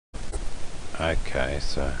Okay,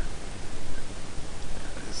 so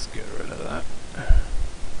let's get rid of that.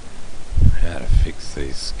 How to fix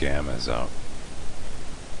these scammers up.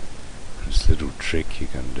 This little trick you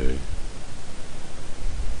can do.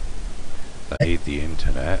 They need the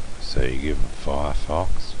internet, so you give them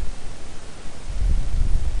Firefox.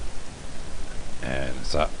 And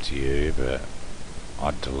it's up to you, but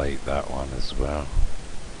I'd delete that one as well.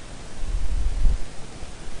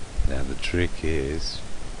 Now the trick is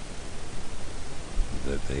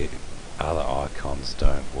that the other icons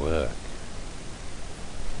don't work.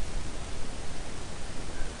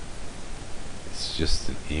 It's just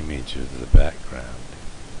an image of the background.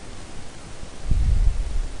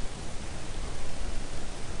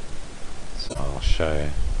 So I'll show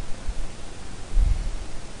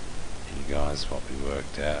you guys what we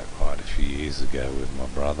worked out quite a few years ago with my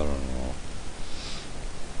brother-in-law.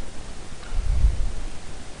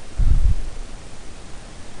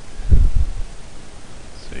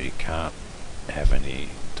 So you can't have any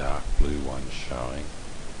dark blue ones showing.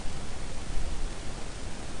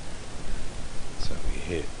 So we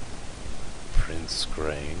hit print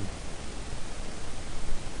screen,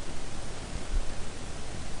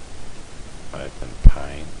 open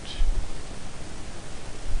paint,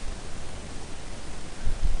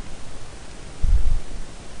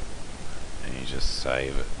 and you just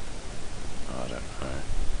save it. I don't know,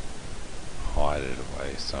 hide it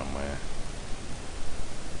away somewhere.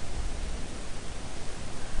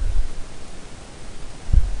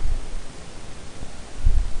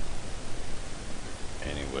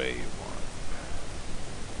 Anywhere you want.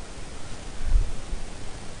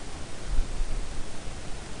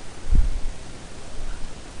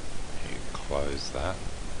 You close that.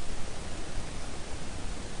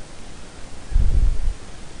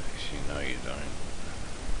 Actually, no you don't.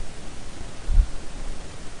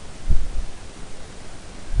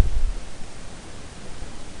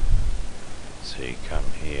 So you come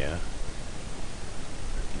here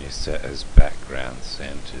and you set as background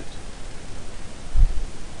centered,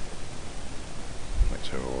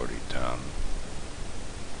 which are already done,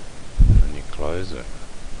 and you close it.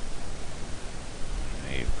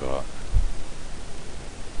 Now you've got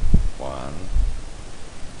 1,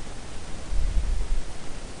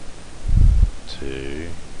 2,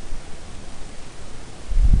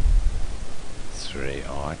 3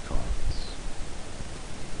 icons.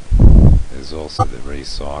 There's also the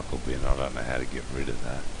recycle bin. I don't know how to get rid of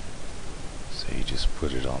that, so you just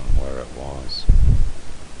put it on where it was.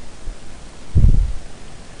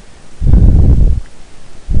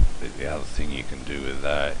 The other thing you can do with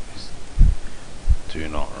that is do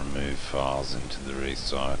not remove files into the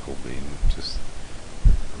recycle bin, just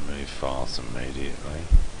remove files immediately,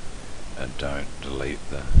 and don't delete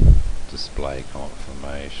the display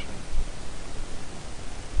confirmation.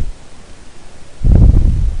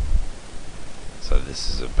 So this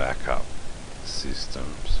is a backup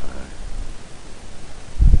system, so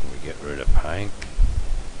we get rid of paint.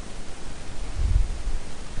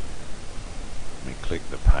 We click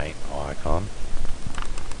the paint icon.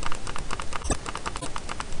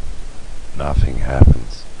 Nothing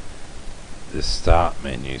happens. The start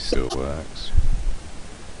menu still works.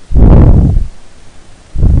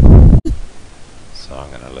 So I'm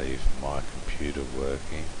going to leave my computer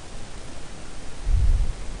working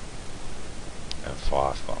and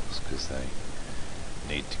Firefox because they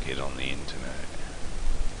need to get on the internet.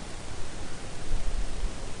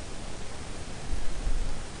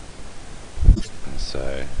 And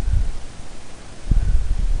so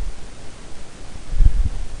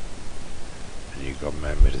you've got to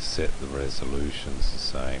remember to set the resolutions the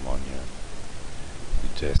same on your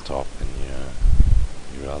desktop and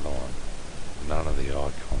your other one. None of the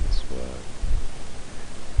icons work.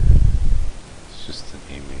 It's just an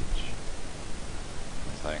image.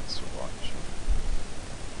 Thanks for watching.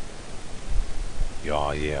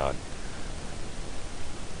 Oh yeah,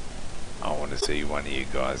 I want to see one of you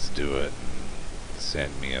guys do it and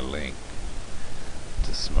send me a link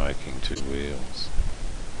to Smoking Two Wheels.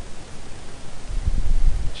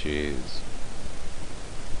 Cheers.